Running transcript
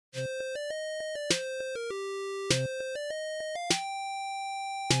Hi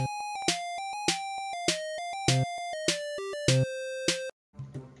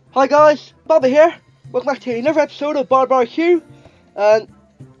guys, Bobby here. Welcome back to another episode of BarBarQ. And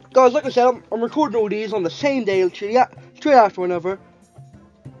guys, like I said, I'm recording all these on the same day, literally, straight after one another.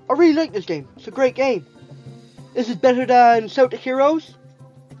 I really like this game. It's a great game. Is it better than Celtic Heroes?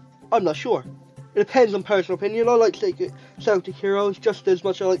 I'm not sure. It depends on personal opinion. I like Celtic Heroes just as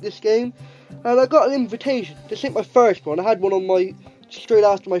much as I like this game. And I got an invitation. This ain't my first one. I had one on my straight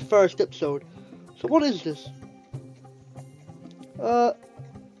after my first episode. So what is this? I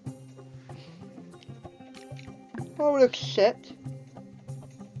will accept.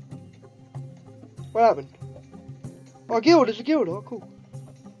 What happened? Oh, a guild. It's a guild. Oh, cool.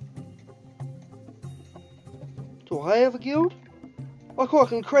 Do I have a guild? Oh, cool. I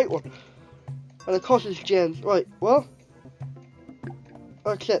can create one. And it costs gems. Right. Well.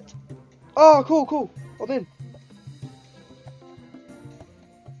 I accept. Oh, cool, cool. I'm in.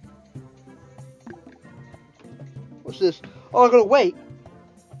 What's this? Oh, I gotta wait.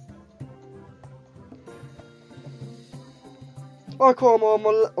 Oh,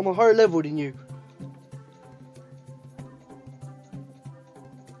 cool. I'm a higher level than you.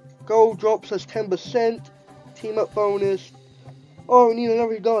 Gold drops has 10%. Team up bonus. Oh, we need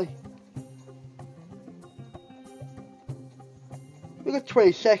another guy. We got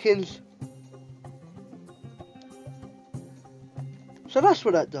 20 seconds. So that's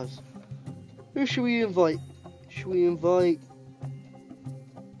what that does. Who should we invite? Should we invite?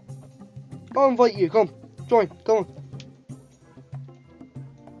 I'll invite you. Come on. Join. Come on.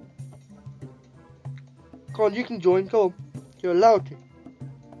 Come on, you can join. Come on. You're allowed to.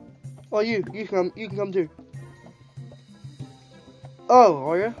 Oh, you can come too. Oh,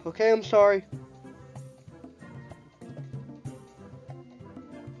 are you? Okay, I'm sorry.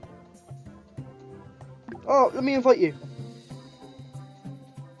 Oh, let me invite you.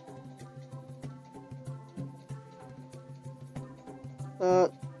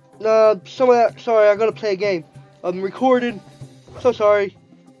 No, sorry, I gotta play a game. I'm recording. So sorry.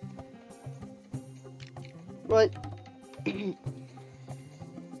 Right.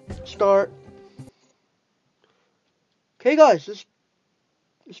 Start. Okay, guys, let's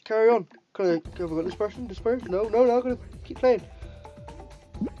carry on. Have I got this person? This person? No, I'm gonna keep playing.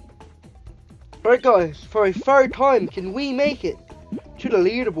 Right, guys, for a third time, can we make it to the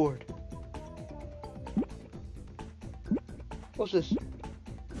leaderboard? What's this?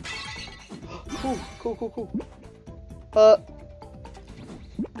 Cool.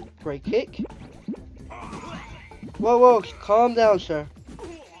 Great kick. Whoa, calm down, sir.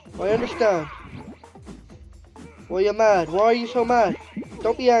 I understand. Why are you mad? Why are you so mad?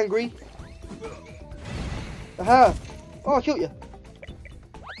 Don't be angry. Aha! Oh, I killed you.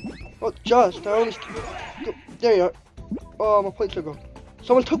 Oh, just. I only... There you are. Oh, my points are gone.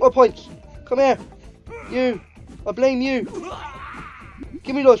 Someone took my points. Come here. You. I blame you.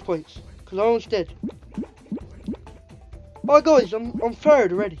 Give me those points. Because I almost did. Oh, guys, I'm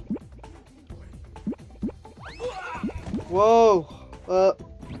third already. Whoa.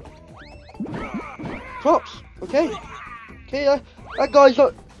 Props. Okay. Okay, that guy's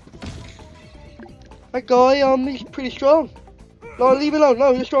not... That guy, he's pretty strong. No, leave me alone.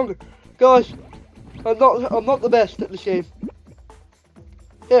 No, you're stronger. Guys, I'm not the best at this game.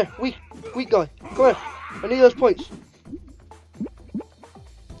 Here, weak guy. Come here. I need those points.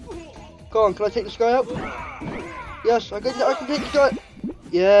 Go on, can I take this guy out? Yes, I can take this guy.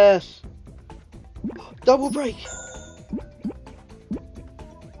 Yes. Double break.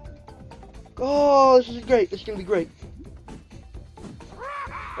 Oh, this is great. This is gonna be great.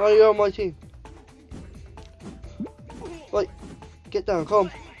 Oh, you're on my team. Right, get down. Come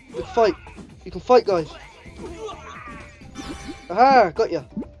on. You can fight. You can fight, guys. Aha, got ya.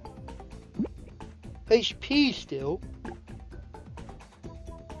 HP still.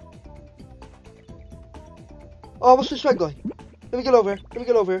 Oh, what's this red guy? Let me get over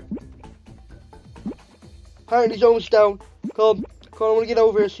here. Apparently he's almost down. Come on, I want to get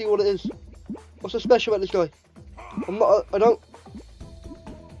over here and see what it is. What's so special about this guy? I don't...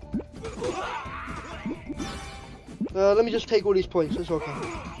 let me just take all these points, it's okay.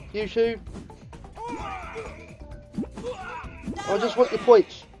 You two. I just want your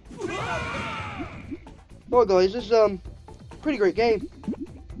points. Alright guys, this is a pretty great game.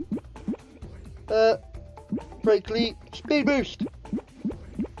 Break leap, speed boost.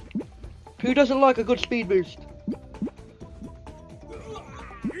 Who doesn't like a good speed boost?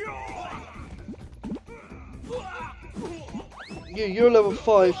 You're level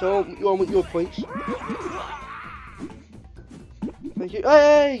 5, so I want your points. Thank you.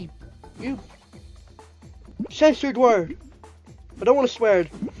 Hey! You censored word. I don't want to swear.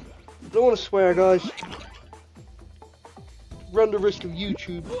 I don't want to swear, guys. Run the risk of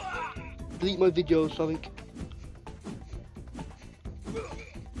YouTube. Delete my videos, I think.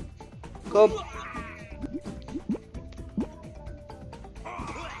 Come.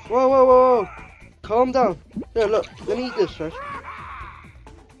 Whoa, whoa, whoa, whoa. Calm down. Here, look. Let me eat this first.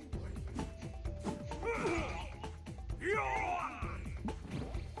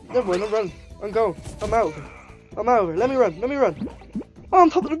 Never mind, I'm running. I'm going. I'm out of here. I'm out of here. Let me run. Let me run. Oh, I'm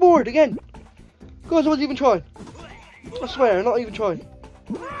top of the board again. Guys, I wasn't even trying. I swear, I'm not even trying.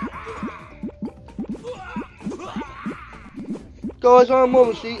 Guys, I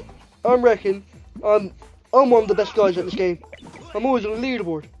reckon I'm one of the best guys at this game. I'm always on the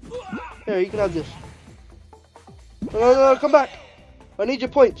leaderboard. Here, you can have this. No, come back. I need your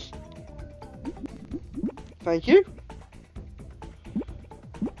points. Thank you.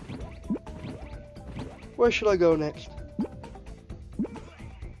 Where should I go next?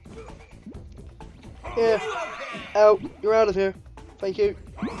 Here. Out. You're out of here. Thank you.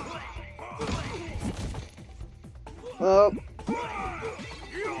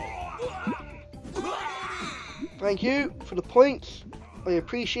 Thank you for the points. I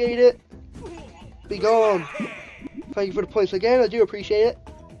appreciate it. Be gone. Thank you for the points again. I do appreciate it.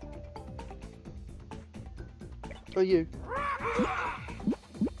 Oh, you.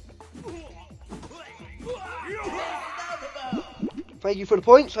 Thank you for the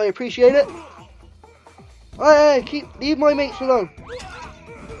points. I appreciate it. Hey, leave my mates alone.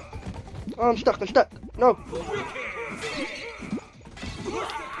 Oh, I'm stuck. No.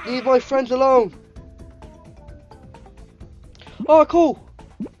 Leave my friends alone. Oh, cool.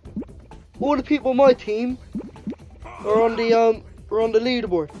 All the people on my team are on the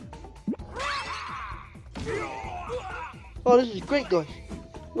leaderboard. Oh, this is great, guys.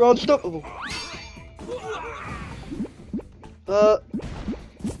 We're unstoppable.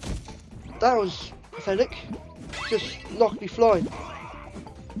 That was pathetic. Just knocked me flying.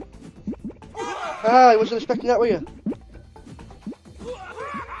 I wasn't expecting that, were you?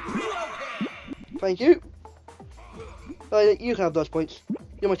 Thank you. You can have those points.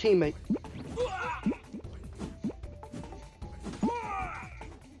 You're my teammate.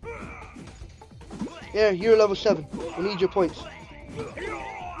 Yeah, you're level 7. I need your points.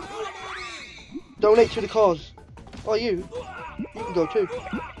 Donate to the cause. Oh, you can go too.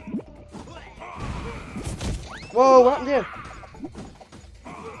 Whoa, what happened here?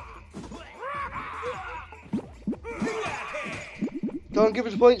 Go on, give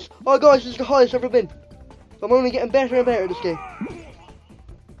us the points. Oh, guys, this is the highest I've ever been. I'm only getting better and better at this game.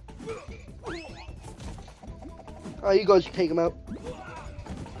 Oh, you guys can take them out.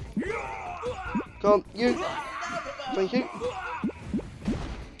 Come on, you. Thank you.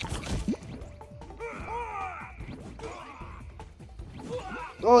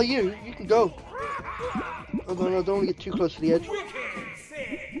 Oh, you can go. Oh, no, I don't want to get too close to the edge.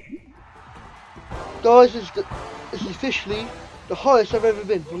 Guys, this is officially the highest I've ever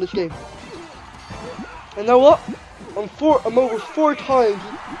been on this game. And now what? I'm over 4 times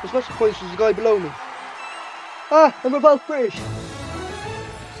as much points as the guy below me. I'm about finished.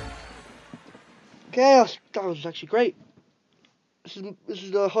 Okay, that was actually great. This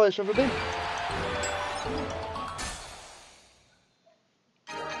is the highest I've ever been.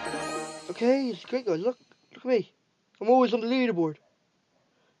 Okay, it's great, guys. Look at me. I'm always on the leaderboard.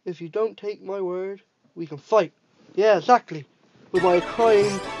 If you don't take my word, we can fight. Yeah, exactly. With my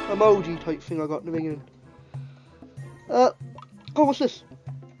crying emoji type thing I got in the beginning. Oh, what's this?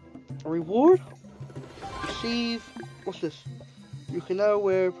 A reward? Receive. What's this? You can now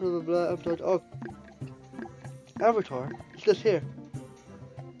wear blah blah blah avatar. Oh, avatar. It's this here.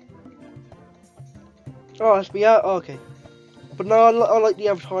 Oh, that's me out. Oh, okay. But no, I like the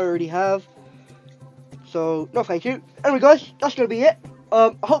avatar I already have. So no, thank you. Anyway, guys, that's gonna be it.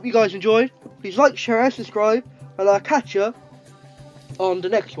 I hope you guys enjoyed. Please like, share, and subscribe, and I'll catch you on the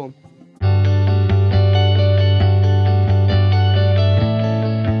next one.